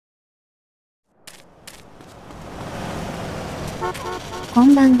こ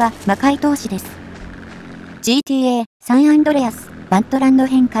んばんは、魔界闘士です。GTA、サンアンドレアス、バッドランド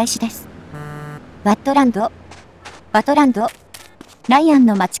編開始です。バッドランドライアン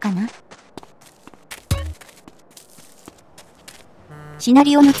の街かな。シナ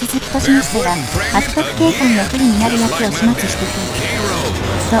リオの続きとしましては、悪徳警官の不利になるやつを始末してく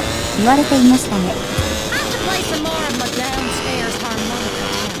る。と、言われていましたね。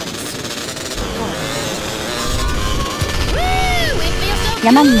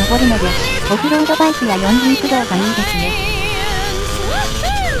山に登るので、オフロードバイクや四輪駆動がいいですね。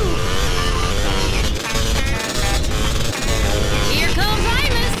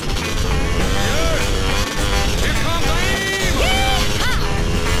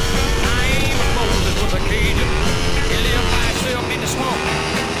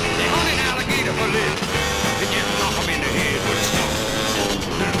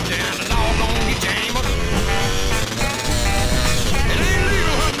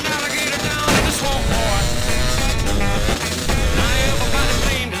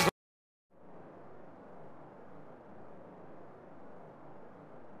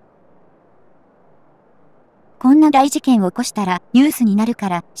こんな大事件を起こしたらニュースになるか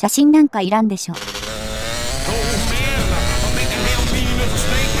ら写真なんかいらんでしょ。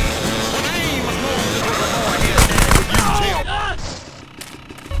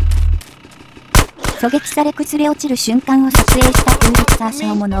狙撃され崩れ落ちる瞬間を撮影した風力サーシ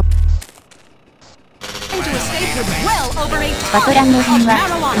ョーもの。バトランド編は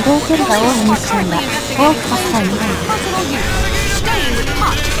移動距離が多いミッションが多く発災に入る。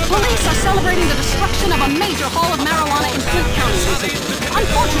Police are celebrating the destruction of a major haul of marijuana in Flint County recently.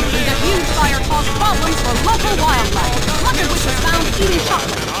 Unfortunately, the huge fire caused problems for local wildlife, much of which was found eating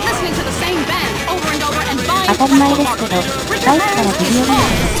chocolate, listening to the same band over and over and buying 当たり前ですけど、バイクから飛び降り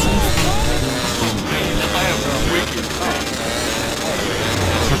る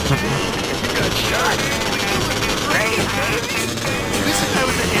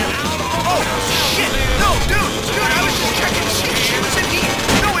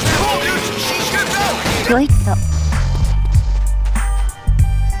ドイツとあ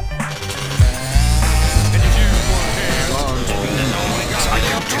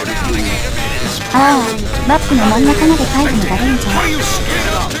あ、マップの真ん中まで帰るのがレンジャー。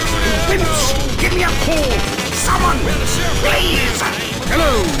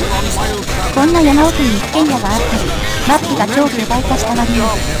こんな山奥に一軒家があったり、マップが超巨大化した割に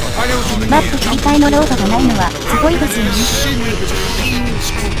マップ切り替えのロードがないのはすごいですよね。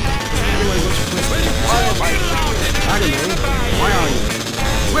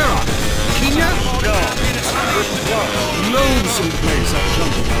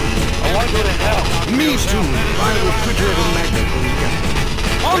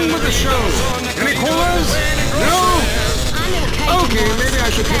Okay, maybe I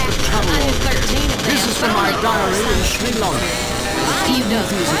should take the travel log. This is from my diary in Sri Lanka. Steve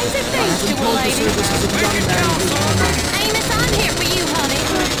does crazy things to a lady. Amos, I'm here for you, honey.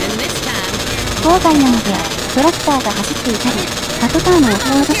 And this time. 郊外なので、トラクターが走っていたり、パトカーのオフ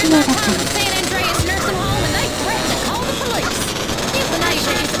ロード仕様だったり。San Andreas nursing home and they threatened to call the police.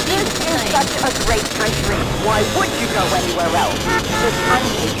 Euthanasia is a beautiful thing. Such a great country. Why would you go anywhere else? It's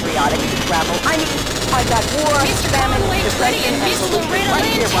unpatriotic to travel. I mean, I got war, famine, depression, and pollution right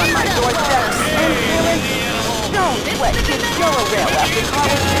here on my doorstep. And feeling, don't sweat, kids, you're a rail after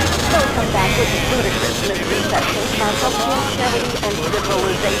college. Don't come back with ludicrous misconceptions on sincerity and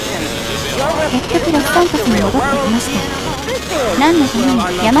civilization. You're a 結局ロスサントスに戻ってきました。何のため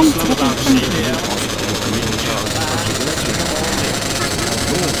に山に連れて行ったのか。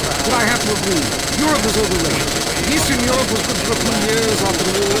But I have to agree, Europe is overrated. Eastern Europe was good for a few years after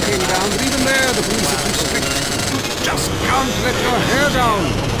the wall came down, but even there the police are too strict. Just can't let your hair down.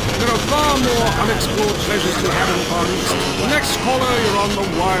 There are far more unexplored pleasures to have in the Far East. Next caller, you're on the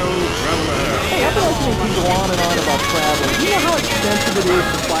Wild Traveler. Hey, I've been listening to you go on and on about traveling. You know how expensive it is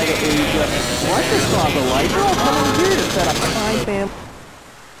to fly to Asia? Well, I just saw the light. They're all coming here to set up a fine family.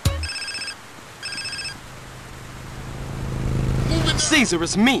 Caesar,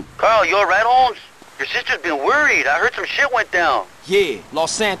 it's me. Carl, you alright, Holmes? Your sister's been worried. I heard some shit went down. Yeah,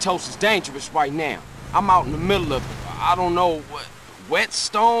 Los Santos is dangerous right now. I'm out in the middle of, I don't know,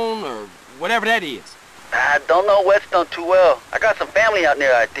 Whetstone or whatever that is. I don't know Whetstone too well. I got some family out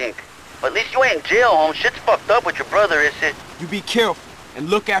there, I think. But at least you ain't in jail, Holmes. Shit's fucked up with your brother, is it? You be careful and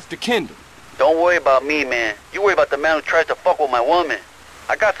look after Kendall. Don't worry about me, man. You worry about the man who tries to fuck with my woman.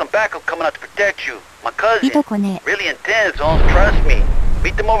 I got some backup coming out to protect you. My cousin. Really intense, Holmes. Trust me.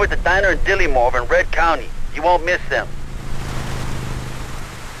 Meet them over at the diner in Dillimore over in Red County. You won't miss them.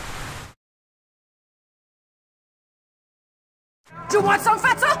 Do you want some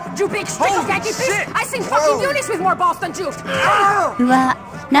fatso? You big stick of Yankee fish? I seen fucking munis with more balls than juice. うわ、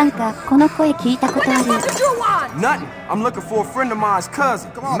なんかこの声聞いたことある。 What did you want? Nothing. I'm looking for a friend of mine's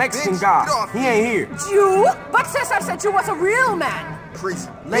cousin, Mexican guy. He ain't here. You? But Cesar said you was a real man.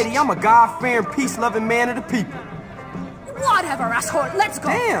 Lady, I'm a God-fearing, peace-loving man of the people. Whatever, asshole. Let's go.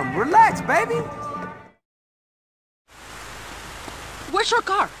 Damn, relax, baby. Where's your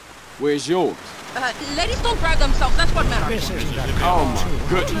car? Where's yours? Ladies don't drive themselves. That's what matters. Oh my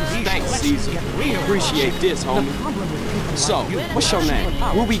goodness, thanks, Caesar. Appreciate this, homie. So, what's your name?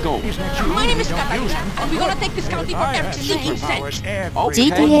 Where we going? My name is Catalina, and we're gonna take this county for every sinking cent.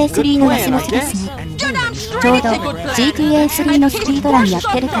 GTA3 のラスボスですね。 You're damn ちょ straight. う It's ど a good plan. GTA3 のスピードランやっ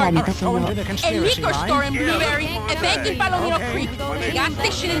てるから見とけよ。A liquor store in Blueberry, a bank in Palomino Creek, a gas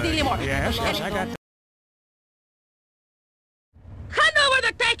station in Dillimore. Yes, I got that. Hand over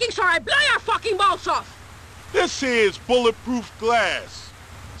the takings or I blow your fucking balls off. This here is bulletproof glass.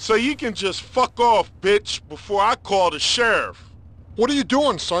 So you can just fuck off, bitch, before I call the sheriff. What are you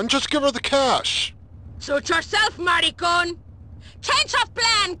doing, son? Just give her the cash. Suit yourself, maricon. Change of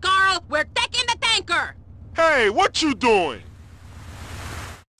plan, Carl. We're taking the tanker. Hey, what you doing?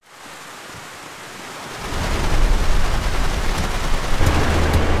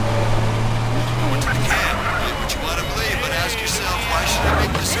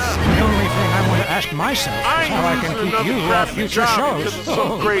 The only thing I want to ask myself is how I can keep you off future shows.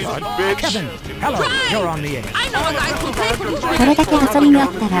 So crazy, bitch. Kevin, hello, you're on the air. I know a guy who'll pay for his これだけ遊びがあ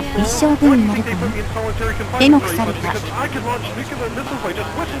ったら一生分になるかも。でも腐れた。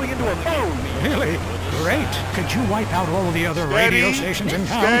 Really? Great. Could you wipe out all the other radio stations in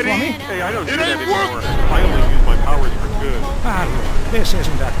town for me? Hey, I don't it ain't working. I only use my powers for good. Ah, look, this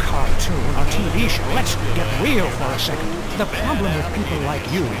isn't a cartoon or TV show. Let's get real for a second. The problem with people like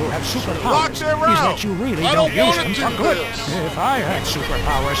you who have superpowers is that you really don't use them for good. If I had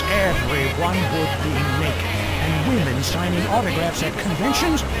superpowers, everyone would be naked. And women signing autographs at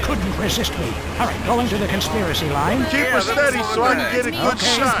conventions couldn't resist me. All right, go into the conspiracy line. Keep her steady so I can get a good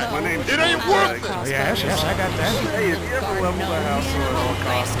shot. It ain't working. Oh, yes, I got that. Hey, have you ever leveled a house at all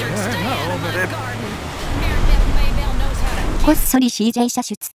costs? No, but... こっそり CJ 射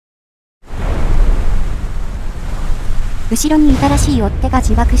出。後ろにいたらしい追っ手が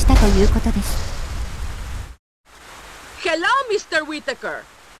自爆したということです。 Hello, Mr. Whitaker.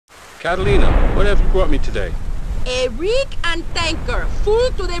 Catalina, what have you brought me today? A rig and tanker, full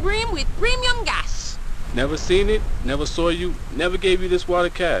to the brim with premium gas. Never seen it, never saw you, never gave you this water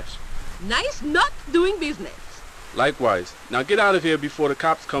cash. Nice not doing business. Likewise. Now get out of here before the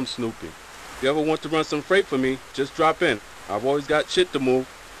cops come snooping. If you ever want to run some freight for me, just drop in. I've always got shit to move.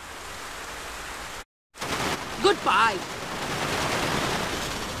 Goodbye.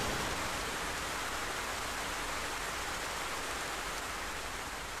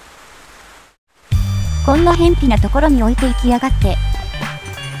 こんな偏僻なところに置いていきやがって。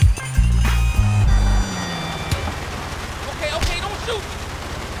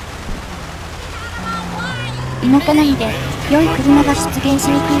 田舎なんで、良い車が出現し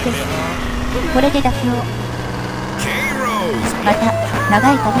にくいです。これで妥協。また、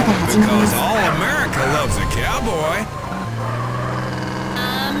長い旅が始まります。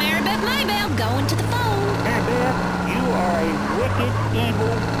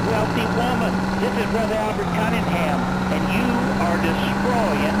Wealthy woman. This is Brother Albert Cunningham, and you are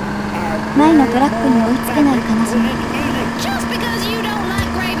destroying our 前のトラックに追いつけない悲しみ。 Just because you don't like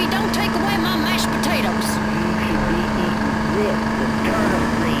gravy, don't take away my mashed potatoes. You should be eating grits and turnip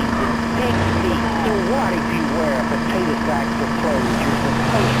greens and pig's feet. So what if you wear a potato sack for clothes? You're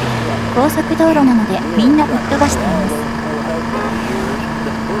supposed to dress. 高速道路なのでみんなぶっ飛ばしています。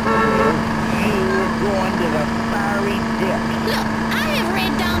 You are going to the fiery dip. Look, I have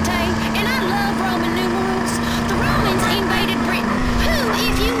read Dante, and I love Roman numerals. The Romans invaded Britain, who,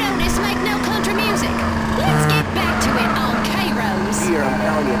 if you notice, make no country music. Let's get back to it on K-Rose. Here, I'm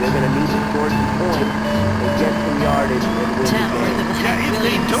telling you, they're going to need to score some points and get some yardage and win the game. Yeah, if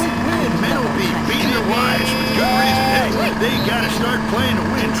they don't win, men will be beating their wives for good reason. Hey, they got to start playing to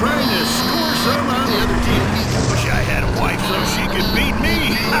win, trying to score some on the other team. I wish I had a wife so she could beat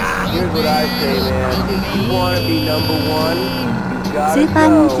me. Here's what I say, man. If you want to be number one, you got ス to ーパ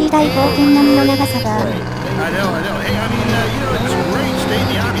ー人気大冒険並みの長さがある。 I know. Hey, I mean, it's great stating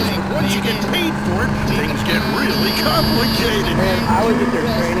the obvious. Once you get paid for it, things get really complicated. Man, I was at their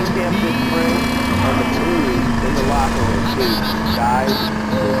training camp this spring, and the Blues in the locker room, too. Guys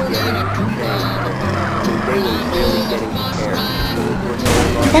were getting changed. I mean, they were really getting prepared.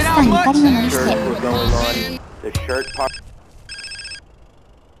 The shirts were going on. The shirt part.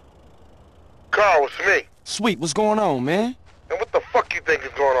 Carl, it's me. Sweet, what's going on, man? And what you think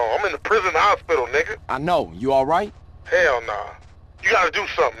is going on? I'm in the prison hospital, nigga. I know. You all right? Hell nah. You gotta do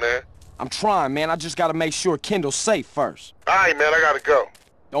something, man. I'm trying, man. I just gotta make sure Kendall's safe first. Alright, man, I gotta go.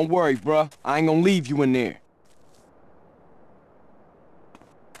 Don't worry, bruh. I ain't gonna leave you in there.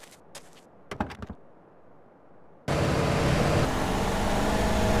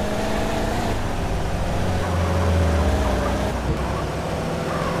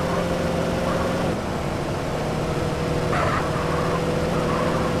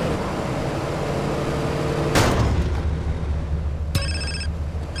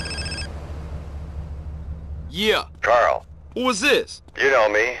 Yeah. Carl. Who is this? You know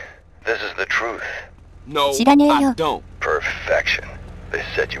me. This is the truth. No, I don't. Perfection. They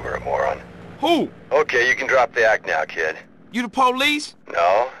said you were a moron. Who? Okay, you can drop the act now, kid. You the police?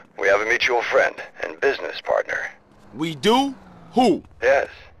 No, we have a mutual friend and business partner. We do? Who? Yes.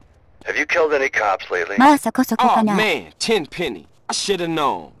 Have you killed any cops lately? Oh man, Tenpenny. I should've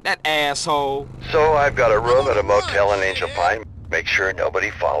known. That asshole. So I've got a room at a motel in Angel Pine. Make sure nobody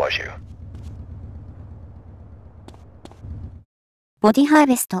follows you. ボディハー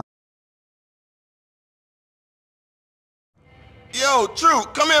ベスト。 Yo, Drew,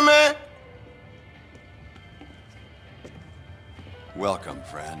 come here, man. Welcome,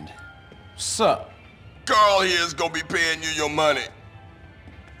 friend. Sup? Carl here is gonna be paying you your money.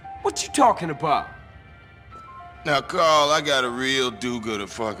 What you talking about? Now, Carl, I got a real do-gooder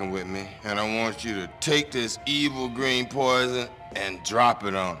fucking with me, and I want you to take this evil green poison and drop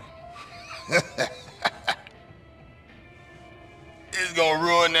it on him. It's gonna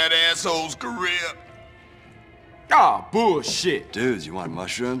ruin that asshole's career. Ah, bullshit. Dudes, you want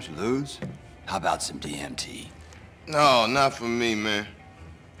mushrooms? Lose? How about some DMT? No, not for me, man.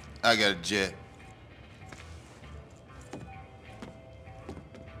 I got a jet.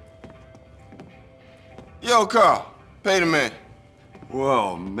 Yo, Carl, pay the man.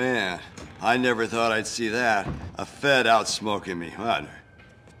 Whoa, man. I never thought I'd see that. A Fed out smoking me.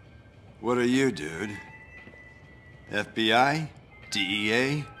 What are you, dude? FBI?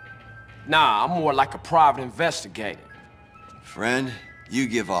 DEA? Nah, I'm more like a private investigator. Friend, you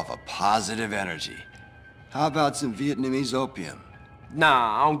give off a positive energy. How about some Vietnamese opium?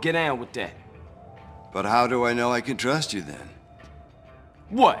 Nah, I don't get down with that. But how do I know I can trust you then?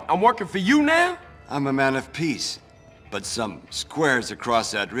 What, I'm working for you now? I'm a man of peace. But some squares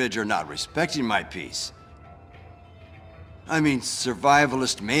across that ridge are not respecting my peace. I mean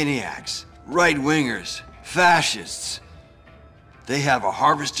survivalist maniacs, right-wingers, fascists. They have a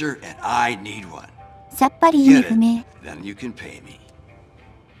harvester and I need one. Get it? Then you can pay me.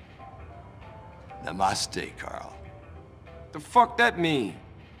 Namaste, Carl. The fuck that mean?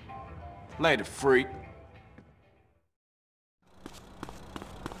 Later, freak.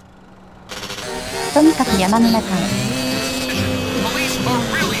 とにかく山の中へ。 Police are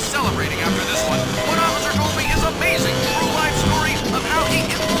really celebrating after this one. One officer told me his amazing true life story of how he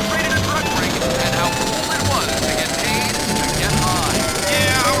infiltrated a drug ring and how cool it was to get paid to get high.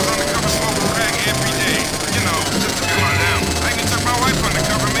 Yeah, I was undercover smoking crack every day. You know, just to be one of them. I even took my wife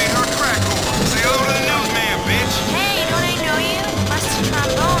undercover, made her a crack whore. Say hello to the newsman, bitch. Hey, don't I know you? Must be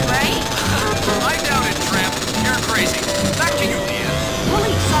trombone, right? I doubt it, Tramp. You're crazy. Back to you, Diaz.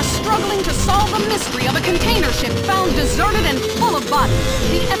 Police are struggling to solve the mystery of a container ship found deserted and full of bodies.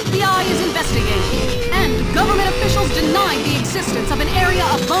 The FBI is investigating, and government officials deny the existence of an area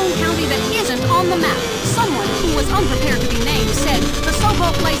of Bone County that isn't on the map. Someone who was unprepared to be named said the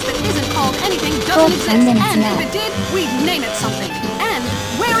so-called place that isn't called anything doesn't exist, and if it did, we'd name it something. And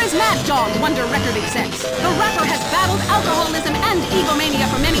where is Mad Dog, wonder record execs? The rapper has battled alcoholism and egomania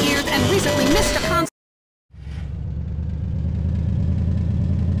for many years and recently missed a concert.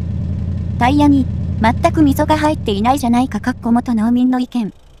 タイヤに全く溝が入っていないじゃないか。元農民の意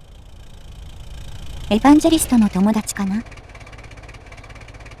見。エヴァンジェリストの友達かな。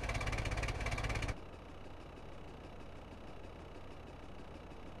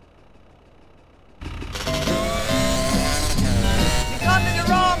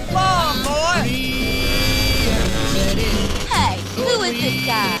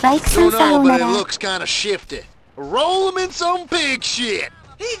バイクセンサーをなら。 looks kind of shifty. Roll him in some pig shit.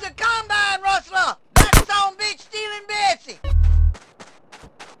 He's a combine rustler! That son bitch stealing Betsy!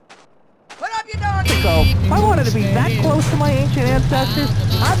 Put up your door! So, if I wanted to be that close to my ancient ancestors,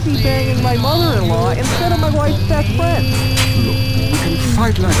 I'd be banging my mother-in-law instead of my wife's best friend. Look, we can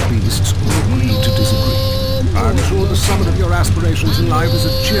fight like beasts or agree to disagree. I'm sure the summit of your aspirations in life is a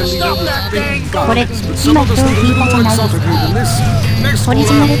cheerleader with big guns, but some of us need a little more exotic than this. Next オリ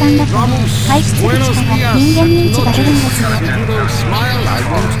ジナル版だと排出口から人間認知が出るんですよ。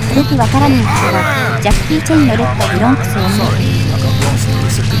よくわからない人はジャッキー・チェンのレッド・ブロンクスを見る。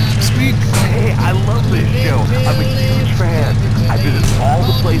Speak. Hey, I love this show. I'm a huge fan. I visited all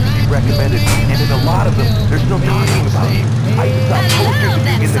the places you recommended, and in a lot of them, they're still talking about it. I even saw posters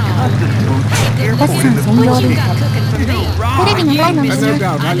in the customs booth at the airport in the Philippines.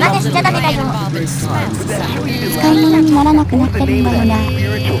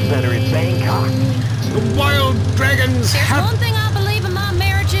 The wild dragons There's have... one thing I believe in my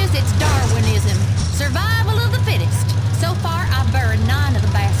marriages, it's Darwinism. Survival of the fittest. So far, I've buried 9 of the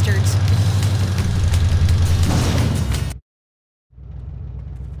bastards.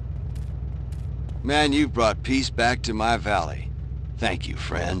 Man, you've brought peace back to my valley. Thank you,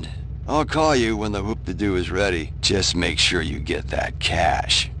 friend. I'll call you when the whoop-de-doo is ready. Just make sure you get that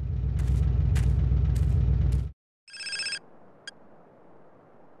cash.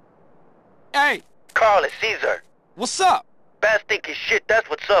 Hey! Carl, it's Caesar. What's up? Bad stinking shit, that's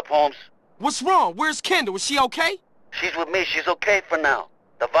what's up, Holmes. What's wrong? Where's Kendall? Is she okay? She's with me, she's okay for now.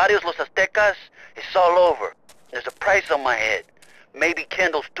 The Varios Los Aztecas, it's all over. There's a price on my head. Maybe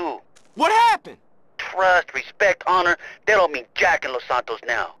Kendall's too. What happened? Trust, respect, honor, they don't mean jack in Los Santos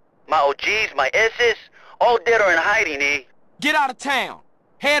now. My OGs, my S's, all dead or in hiding, eh? Get out of town.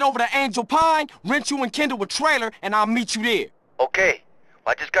 Head over to Angel Pine, rent you and Kendall a trailer, and I'll meet you there. Okay.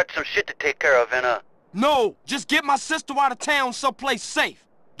 I just got some shit to take care of, and No, just get my sister out of town someplace safe.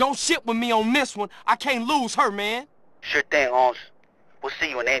 Don't shit with me on this one. I can't lose her, man. Sure thing, Holmes. We'll see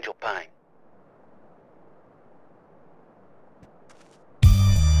you in Angel Pine.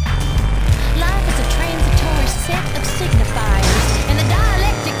 Life is a transitory set of signifiers, and the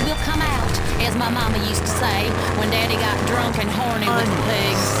dialectic will come out, as my mama used to say, when Daddy got drunk and horny with the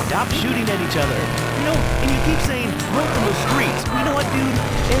pigs. Stop shooting at each other. You know, and you keep saying, welcome to streets. You know what, dude?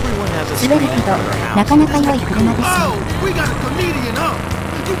 Everyone has a street in their house. Oh, we got a comedian, huh?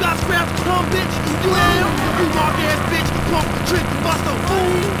 You got strapped, dumb bitch? You am? You mark-ass bitch, pump the trick, bust a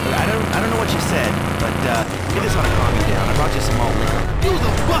fool? I don't know what you said, but it is on to calm you down. I brought you some malt liquor. You's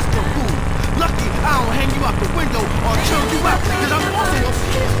a buster fool. Lucky I don't hang you out the window or turn you out, cause I'm also a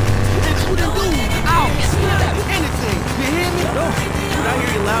shit. And you the dude, I'll slap anything. You hear me? No, dude, I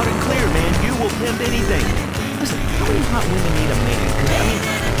hear you loud and clear, man. You will pimp anything. Listen, how many hot women need a man? I mean,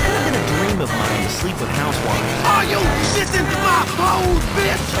 it's never been a dream of mine to sleep with housewives. Are you dissing my hoes,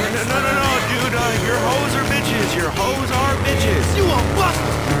 bitch? No, dude. Your hoes are bitches. Your hoes are bitches. You a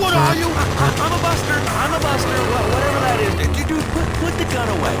buster. What are you? I'm a buster. Whatever that is. Dude, put the gun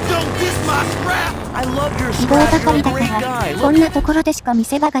away. Don't diss my scrap. I love your 希望 scrap. 係 You're a だか great ら guy. こんなところでしか見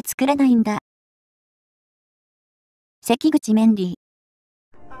せ場が作れないんだ。関口メンディー。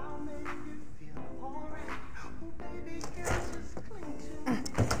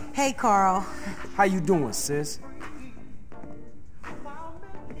Hey, Carl. How you doing, sis?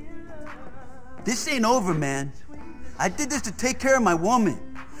 This ain't over, man. I did this to take care of my woman.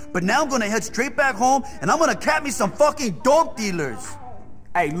 But now I'm gonna head straight back home and I'm gonna cap me some fucking dope dealers.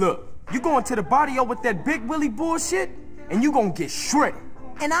 Hey, look. You going to the barrio with that Big Willie bullshit, and you gonna get shredded.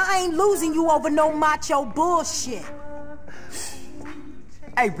 And I ain't losing you over no macho bullshit.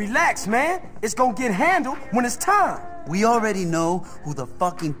 Hey, relax, man. It's gonna get handled when it's time. We already know who the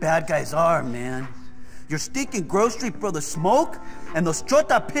fucking bad guys are, man. Your stinking Grove Street brother Smoke and those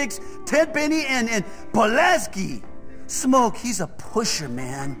Chota pigs, Ted Benny and Pulaski. Smoke, he's a pusher,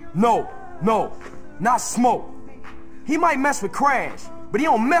 man. No, not Smoke. He might mess with Crash, but he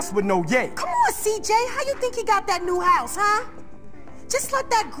don't mess with no Ye. Come on, CJ. How you think he got that new house, huh? Just let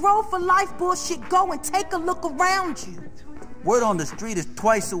that Grove for life bullshit go and take a look around you. Word on the street is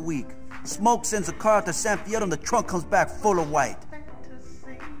twice a week. Smoke sends a car out to San Fierro and the trunk comes back full of white.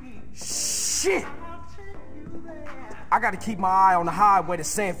 Shit! I gotta keep my eye on the highway to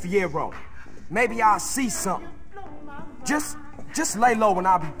San Fierro. Maybe I'll see something. Just lay low and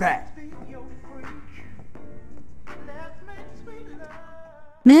I'll be back.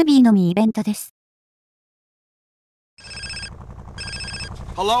 ムービーのみイベントです。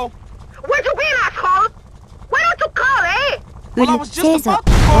Hello? Where'd you been, asshole? Why don't you call, eh? うるせえぞ、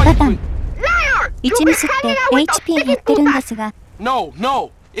オバタン。1ミスって HP 減ってるんですが。No,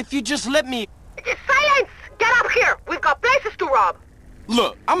 if you just let me... Silence! Get up here! We've got places to rob!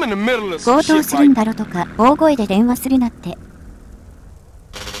 Look, I'm in the middle of 強 some 盗 shit するんだろとか、大声で電話するなって。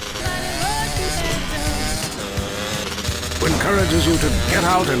encourages you to get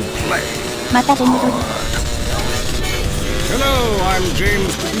out and play. また出戻り。Hello, I'm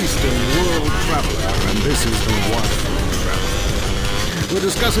James the Eastern World Traveler, and this is the Wild Traveler. We're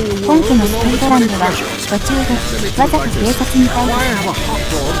discussing the 本 world 家の and ス all パイ its ドラン many ドは treasures. 途中でわざと警察に対 Why し have a hot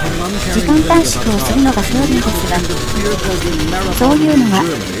dog and an 時 uncaring 間短縮をするのがセオリーですが、そういうのは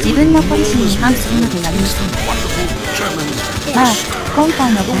自分のポリシーに反するのではありません。まあ今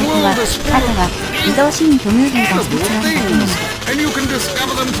回のポイントは、あとは移動シーンとムービーが2つあるだけなので、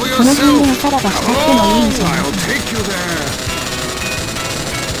この順でおさらばしちゃってもいいんじゃないかな。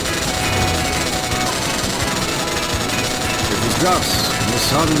Thus, the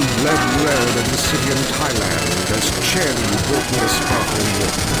sun bled red in the city in Thailand as Chen brought me a sparkling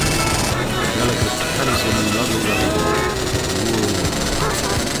water. Delicate pencil and lovely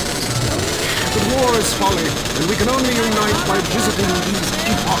But war is folly, and we can only unite by visiting these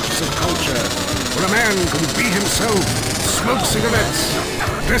epochs of culture, where a man can be himself, smoke cigarettes,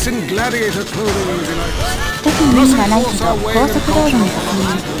 dress in gladiator clothing as he likes. Must force our way in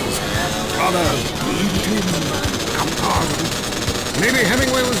Brother, eat come pardon. Maybe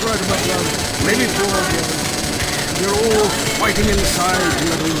Hemingway was right about love. Maybe George. They're all fighting inside to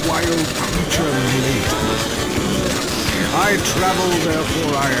let a wild creature live. I travel,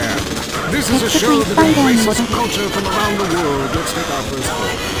 therefore I am. This is a show that embraces culture from around the world. Let's take our first call.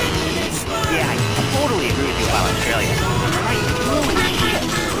 Yeah, I totally agree with you about Australia. Holy shit.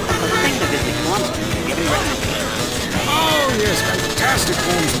 That's a thing to visit Columbus. Give me recommendations. Oh, yes, fantastic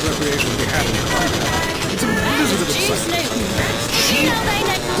forms of recreation to be had in Columbus. It's a blizzard of excitement.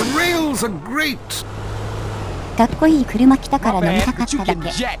 The rails are great. かっこいい車来たから乗りたかっただけ。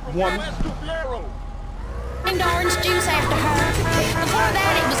And orange juice after her. Before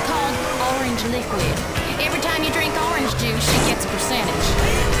that it was called orange liquid. Every time you drink orange juice, she gets a percentage.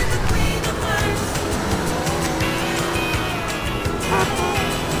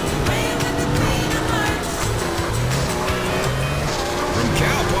 From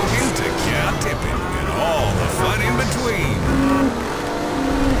cow poking to cow tipping and all the fun in between.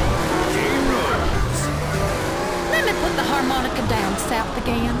 Let me put the harmonica down south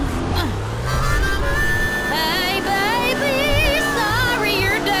again. Hey, baby, sorry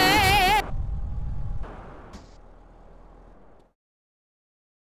you're dead.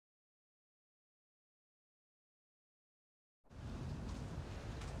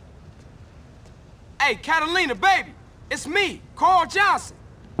 Hey, Catalina, baby, it's me, Carl Johnson.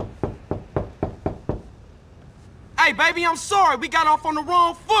 Hey, baby, I'm sorry, we got off on the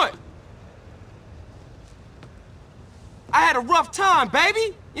wrong foot. I had a rough time,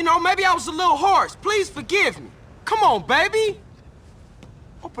 baby. You know, maybe I was a little harsh. Please forgive me. Come on, baby.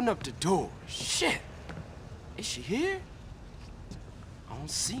 Open up the door. Shit. Is she here? I don't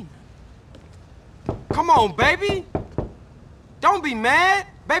see her. Come on, baby. Don't be mad.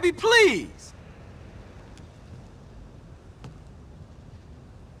 Baby, please.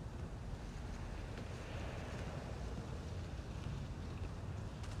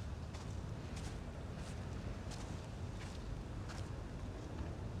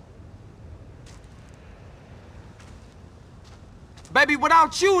 Baby,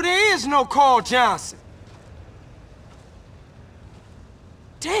 without you, there is no Carl Johnson.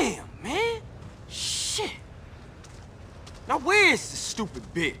 Damn, man. Shit. Now where's the stupid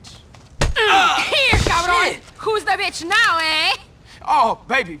bitch? Here, cabrón. Who's the bitch now, eh? Oh,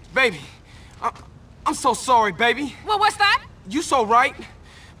 baby. I'm so sorry, baby. What was that? You so right.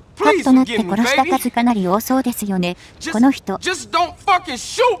 カッ Please となって forgive me, 殺した baby. 数かなり多そうですよね。この人。 Just don't fucking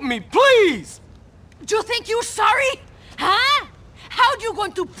shoot me, please. Do you think you're sorry? Huh? How are you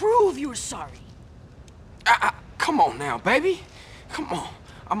going to prove you're sorry? Come on now, baby. Come on.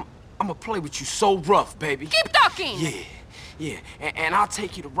 I'm gonna play with you so rough, baby. Keep talking. Yeah. And I'll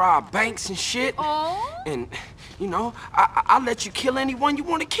take you to rob banks and shit. Oh? And, you know, I'll let you kill anyone you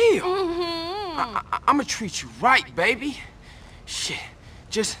want to kill. I'm gonna treat you right, baby. Shit.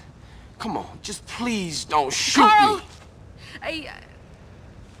 Just, come on. Just please don't shoot Carl, me.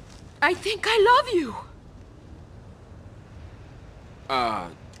 I think I love you.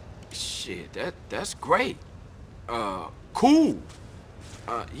 Shit, that's great. Cool.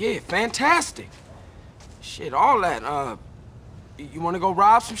 Yeah, fantastic. Shit, all that, you wanna go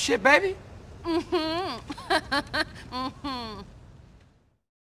rob some shit, baby?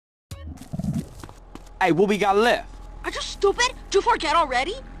 Hey, what we got left? Are you stupid? Did you forget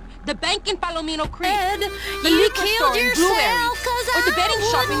already? The bank in Palomino Creek, the you liquor store killed in yourself Blueberry, 'cause or the I betting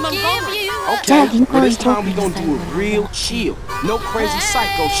shop in wouldn't Montgomery. give you Okay, well, this time we gonna do it real chill. No crazy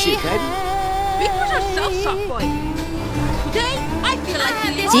psycho shit, baby. Speak for yourself, soft boy. Today, I feel like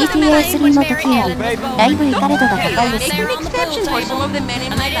you GTA3 の時はだいぶイカレ度が高いですね。 exception for some of the men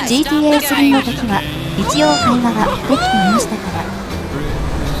in my life. GTA3 の時は一応会話ができていましたから。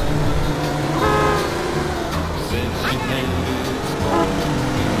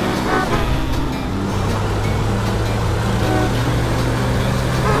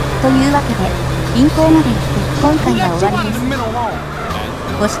というわけで銀行まで行って今回は終わりです。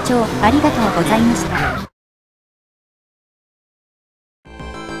ご視聴ありがとうございました。